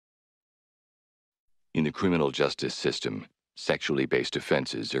In the criminal justice system, sexually based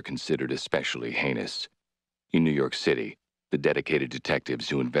offenses are considered especially heinous. In New York City, the dedicated detectives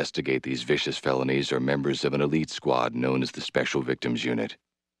who investigate these vicious felonies are members of an elite squad known as the Special Victims Unit.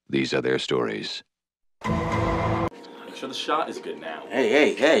 These are their stories. Make sure the shot is good now.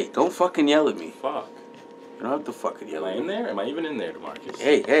 Hey, don't fucking yell at me. Fuck. You don't have to fucking yell at me. Am I in there? Am I even in there, DeMarcus?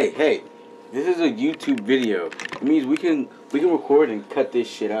 Hey. This is a YouTube video. It means we can record and cut this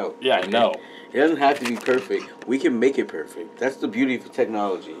shit out. Yeah, I know. It doesn't have to be perfect. We can make it perfect. That's the beauty of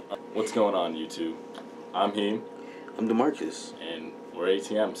technology. What's going on, YouTube? I'm Heem. I'm DeMarcus. And we're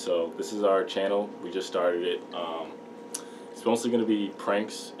ATM, so this is our channel. We just started it. It's mostly going to be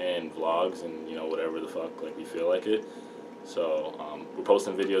pranks and vlogs and, you know, whatever the fuck, like, we feel like it. So, we're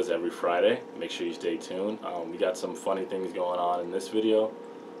posting videos every Friday. Make sure you stay tuned. We got some funny things going on in this video.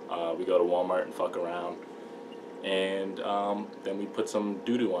 We go to Walmart and fuck around. And then we put some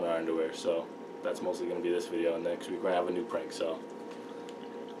doo-doo on our underwear. So, that's mostly going to be this video. And next week we're going to have a new prank, so.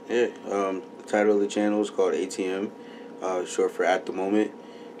 Yeah, the title of the channel is called ATM, short for At The Moment.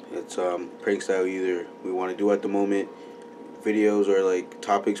 It's pranks that we want to do at the moment, videos or like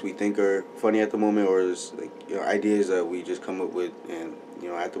topics we think are funny at the moment, or just like, you know, ideas that we just come up with and, you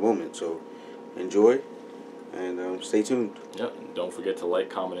know, at the moment. So enjoy and stay tuned. Yep, and don't forget to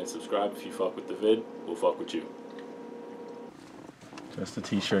like, comment, and subscribe. If you fuck with the vid, we'll fuck with you. Just a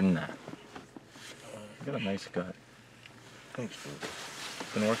t-shirt and that. You got a nice gut. Thanks, bro.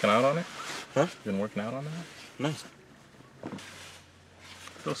 Been working out on it? Huh? Been working out on that? Nice. I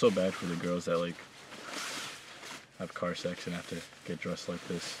feel so bad for the girls that like have car sex and have to get dressed like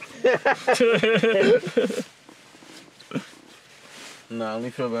this. No, I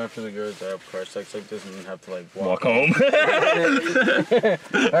only feel bad for the girls that have car sex like this and have to like walk home.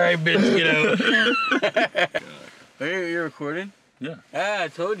 Alright, bitch, get out. Are you recording? Yeah. I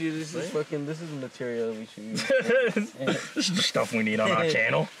told you this is this is the material we should use. This is the stuff we need on our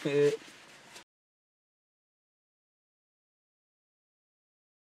channel.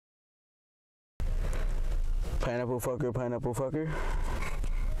 Pineapple fucker.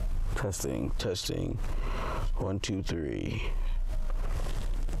 Testing. 1, 2, 3.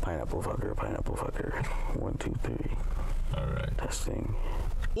 Pineapple fucker. 1, 2, 3. Alright. Testing.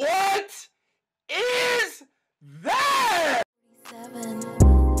 What is that? 7.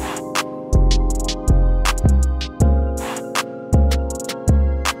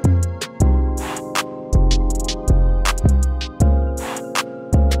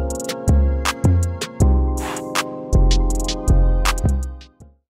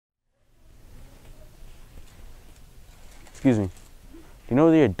 Excuse me. Do you know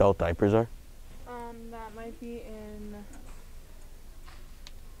where the adult diapers are? That might be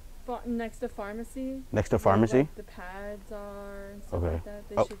next to pharmacy. Next to pharmacy? Like the pads are and stuff like that.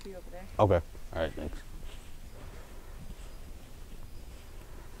 They should be over there. Okay. All right, thanks.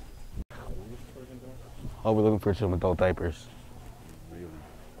 Oh, we're looking for some adult diapers. Really?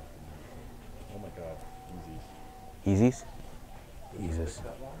 Oh my god. Yeezys? Yeezys.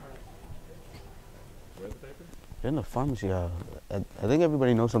 Where are the diapers? They're in the pharmacy. I think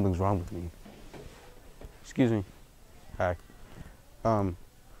everybody knows something's wrong with me. Excuse me. Hi.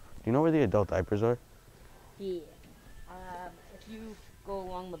 Do you know where the adult diapers are? Yeah. If you go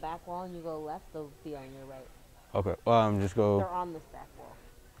along the back wall and you go left, they'll be on your right. Okay. Just go. They're on this back wall.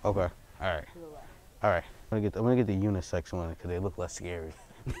 Okay. All right. To the left. All right. I'm gonna get the unisex one because they look less scary.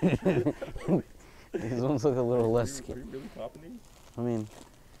 These ones look a little less scary. Are you really popping these? I mean,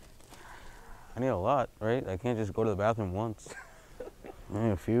 I need a lot, right? I can't just go to the bathroom once. I need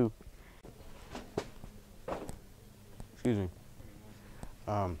a few. Excuse me.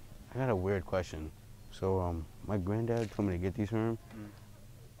 I got a weird question. So, my granddad told me to get these for him.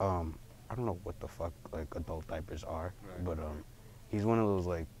 I don't know what the fuck, like, adult diapers are, but, he's one of those,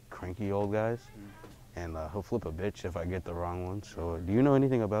 like, cranky old guys, and, he'll flip a bitch if I get the wrong one. So, do you know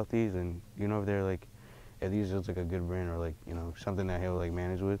anything about these, and do you know if they're, like, if these are, like, a good brand or, like, you know, something that he'll, like,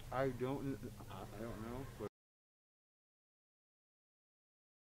 manage with? I don't know, but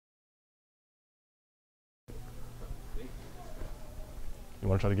You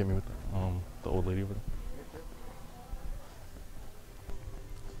want to try to get me with the old lady over there?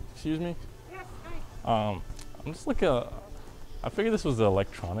 Excuse me? Yes, I'm just looking. I figured this was the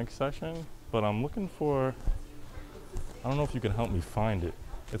electronic session, but I'm looking for. I don't know if you can help me find it.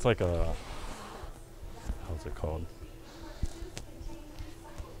 It's like a. How's it called?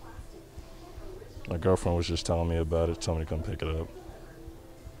 My girlfriend was just telling me about it. Told me to come pick it up.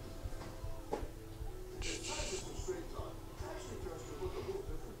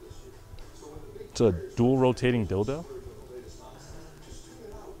 It's a dual rotating dildo.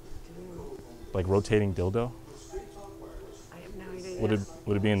 Like like rotating dildo? I have no idea.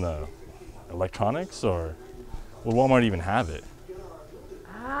 Would it be in the electronics, or would Walmart even have it?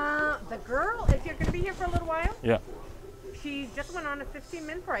 The girl, if you're gonna be here for a little while, Yeah. she just went on a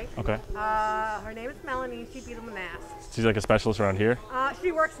 15-minute break. Okay. Her name is Melanie. She beat him an ass. She's like a specialist around here.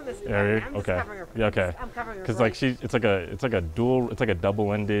 She works in this Area? department. I'm just Okay. covering her. Yeah. Okay. I'm covering her. Because like it's like a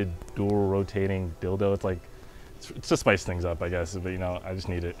double-ended, dual rotating dildo. It's like it's to spice things up, I guess. But you know, I just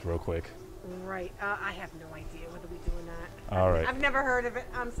need it real quick. Right. I have no idea whether we doing that. All right. I've never heard of it.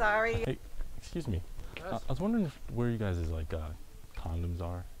 I'm sorry. Hey, excuse me. I was wondering where you guys' like condoms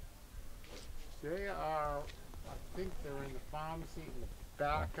are. They are, I think they're in the pharmacy in the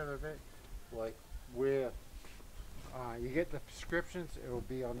back of it, like where you get the prescriptions. It will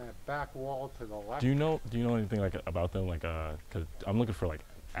be on that back wall to the left. Do you know anything like about them? Like, cause I'm looking for like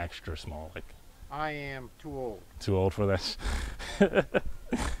extra small. Like, I am too old. too old for that.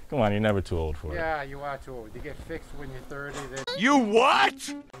 Come on, you're never too old for it. Yeah, you are too old. You get fixed when you're 30, then You what?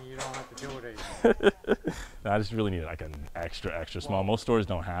 you don't have to do it anymore. I just really need like an extra small. Most stores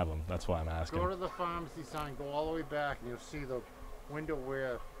don't have them. That's why I'm asking. Go to the pharmacy sign, go all the way back, and you'll see the window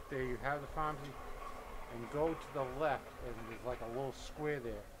where they have the pharmacy, and go to the left, and there's like a little square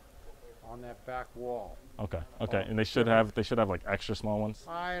there on that back wall. Okay. And they should have like extra small ones.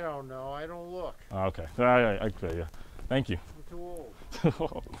 I don't know. I don't look. Oh, okay. I feel you. Thank you. I'm too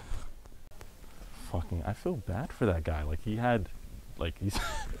old. Fucking, I feel bad for that guy. Like he had, like he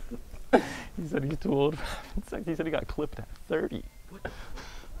said he's too old. He said he got clipped at 30.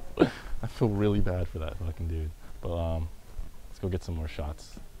 I feel really bad for that fucking dude. But let's go get some more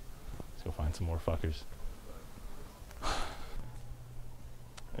shots. Let's go find some more fuckers.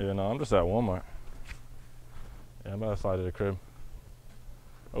 Yeah, no, I'm just at Walmart. Yeah, I'm about to slide to the crib.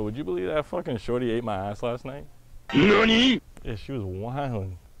 Oh, would you believe that fucking shorty ate my ass last night? NANI? Yeah, she was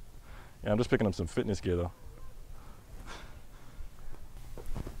wildin'. Yeah, I'm just picking up some fitness gear though.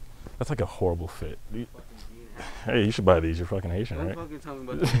 That's like a horrible fit. Hey, you should buy these. You're fucking Haitian, right? Don't fucking tell me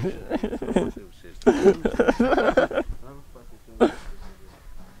about that shit.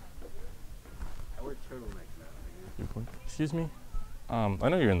 I wear turtlenecks now. Excuse me? I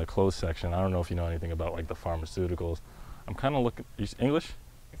know you're in the clothes section. I don't know if you know anything about like the pharmaceuticals. I'm kind of looking. English?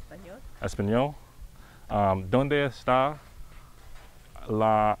 Español. ¿Dónde está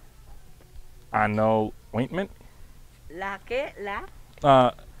la anal ointment? ¿La qué?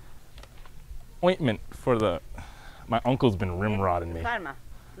 ¿La? Ointment for my uncle's been rimrodding me. Pharma.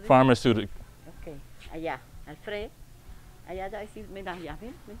 Pharmaceutical. Okay. Allá. Alfred. Allá da decir, mira, allá,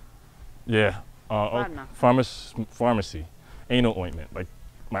 ven. Yeah. Pharma. Pharmacy. Anal ointment. Like,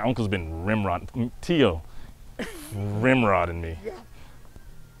 my uncle's been rimrodding. Tio. Rimrodding me. Yeah.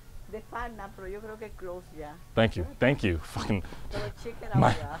 De Pharma, pero yo creo que close ya. Thank you. Fucking, Pero check it my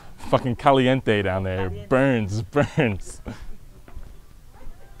out. fucking caliente down there. Caliente. Burns.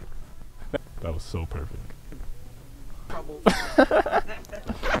 That was so perfect.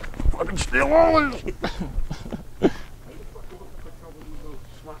 Fucking steal all this.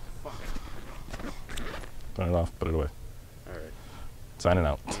 Turn it off, put it away. Alright. Signing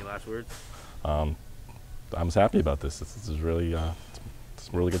out. Any last words? I'm just happy about this. This is really, it's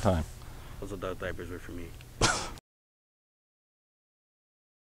a really good time. Those adult diapers were for me.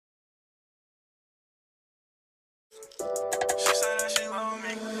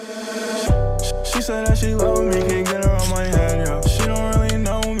 She said that she love me, can't get her on my head, yo. She don't really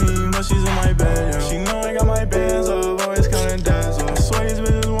know me, but she's in my bed, yo. She know I got my bands up, always counting dazzle. I swear these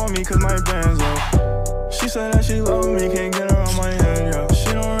bitches want me cause my band's up. She said that she love me, can't get her on my head, yo.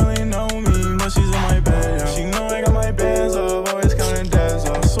 She don't really know me, but she's in my bed, yo. She know I got my bands up, always counting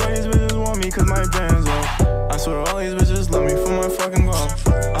dazzle. I swear these bitches want me cause my band's up. I swear all these bitches love me for my fucking golf.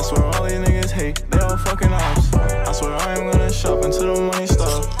 I swear all these niggas hate, they all fucking ops. I swear I am gonna shop until the money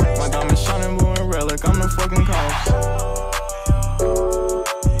stop. My diamonds shining blue and red like I'm the fucking cops.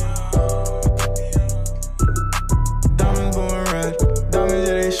 Diamonds blue and red, diamonds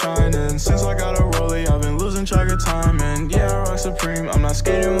yeah they shining. Since I got a rollie, I've been losing track of time. And yeah, I rock supreme, I'm not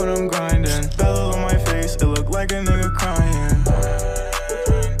skating when I'm grinding. Bezels on my face, it look like a nigga crying.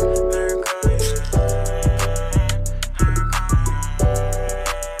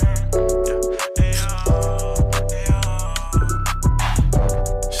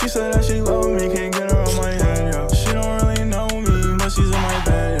 She said that she love me, can't get her on my head, yo. She don't really know me, but she's in my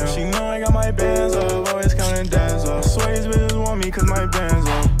bed, yo. She know I got my bands up, always counting dazzle. I swear these bitches want me cause my band's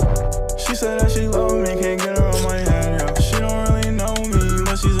up. She said that she love me, can't get her on my head, yo. She don't really know me,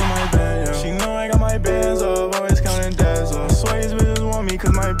 but she's in my bed, yo. She know I got my bands up, always counting dazzle. I swear these bitches want me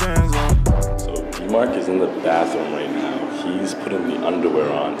cause my band's up. So D-Mark is in the bathroom right now. He's putting putting the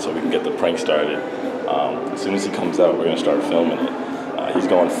underwear on so we can get the prank started. As soon as he comes out, we're gonna start filming it. He's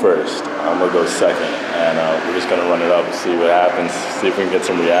going first. I'm gonna go second, and we're just gonna run it up and see what happens. See if we can get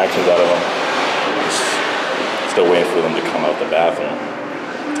some reactions out of him. Still waiting for them to come out the bathroom.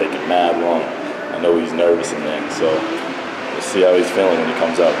 Taking mad long. I know he's nervous in there, so let's see how he's feeling when he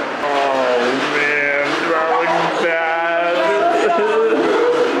comes out. Oh man, that looks bad.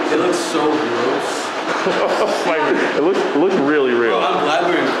 It looks so gross. It looks really real. Bro, I'm glad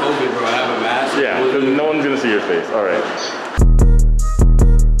we're in COVID, bro. I have a mask. Yeah, because no one's gonna see your face. All right.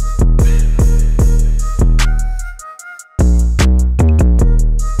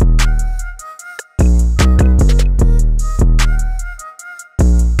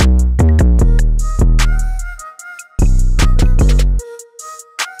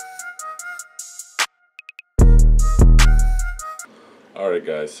 Alright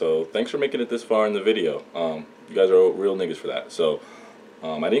guys, so thanks for making it this far in the video. You guys are real niggas for that. So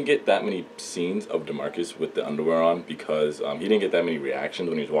I didn't get that many scenes of DeMarcus with the underwear on because he didn't get that many reactions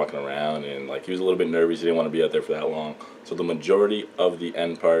when he was walking around, and like he was a little bit nervous. He didn't want to be out there for that long. So the majority of the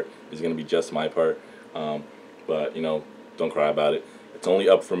end part is going to be just my part. But you know, don't cry about it. It's only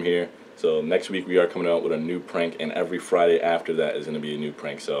up from here. So next week we are coming out with a new prank, and every Friday after that is going to be a new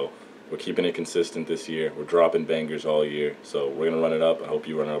prank. So we're keeping it consistent this year. We're dropping bangers all year. So we're going to run it up. I hope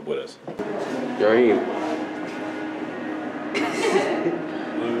you run it up with us. Raheem.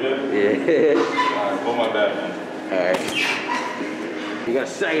 Look good? Yeah. Alright, hold my back, man. Alright. You gotta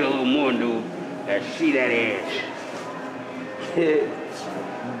sag it a little more, dude. That see that ass.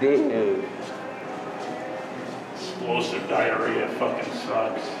 Damn. Explosive diarrhea fucking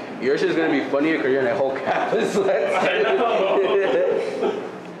sucks. Yours is gonna be funnier because you're in that whole cap of sweat. I know.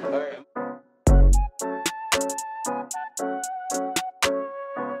 Alright.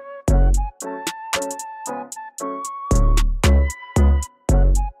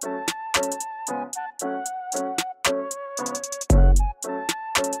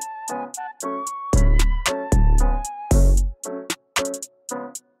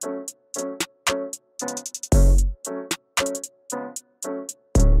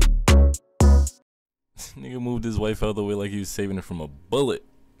 Nigga moved his wife out of the way like he was saving her from a bullet.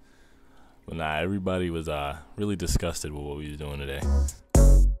 But nah, everybody was really disgusted with what we was doing today.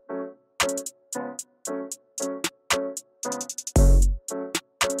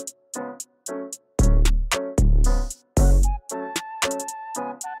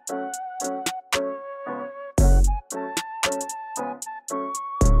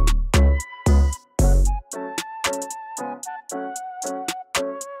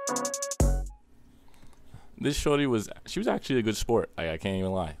 This shorty she was actually a good sport. I can't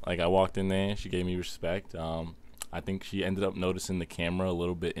even lie. Like, I walked in there, she gave me respect. I think she ended up noticing the camera a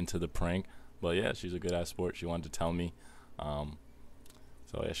little bit into the prank. But yeah, she's a good ass sport. She wanted to tell me.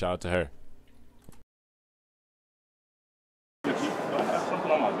 So yeah, shout out to her. I have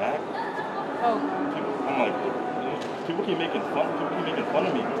something on my back. Oh. I'm like, people keep making fun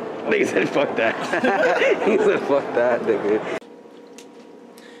of me. Nigga said fuck that. He said fuck that, nigga.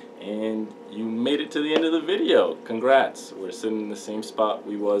 And you made it to the end of the video. Congrats. We're sitting in the same spot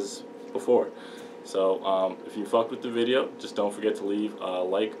we was before. So if you fucked with the video, just don't forget to leave a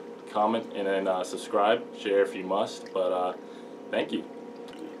like, comment, and then subscribe. Share if you must. But thank you.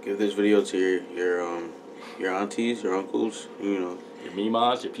 Give this video to your aunties, your uncles, you know. Your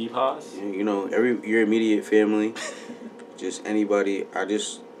mimas, your peepaws. You know, your immediate family. Just anybody.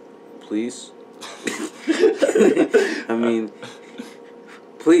 Please. I mean,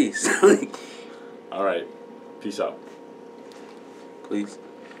 please. All right. Peace out. Please.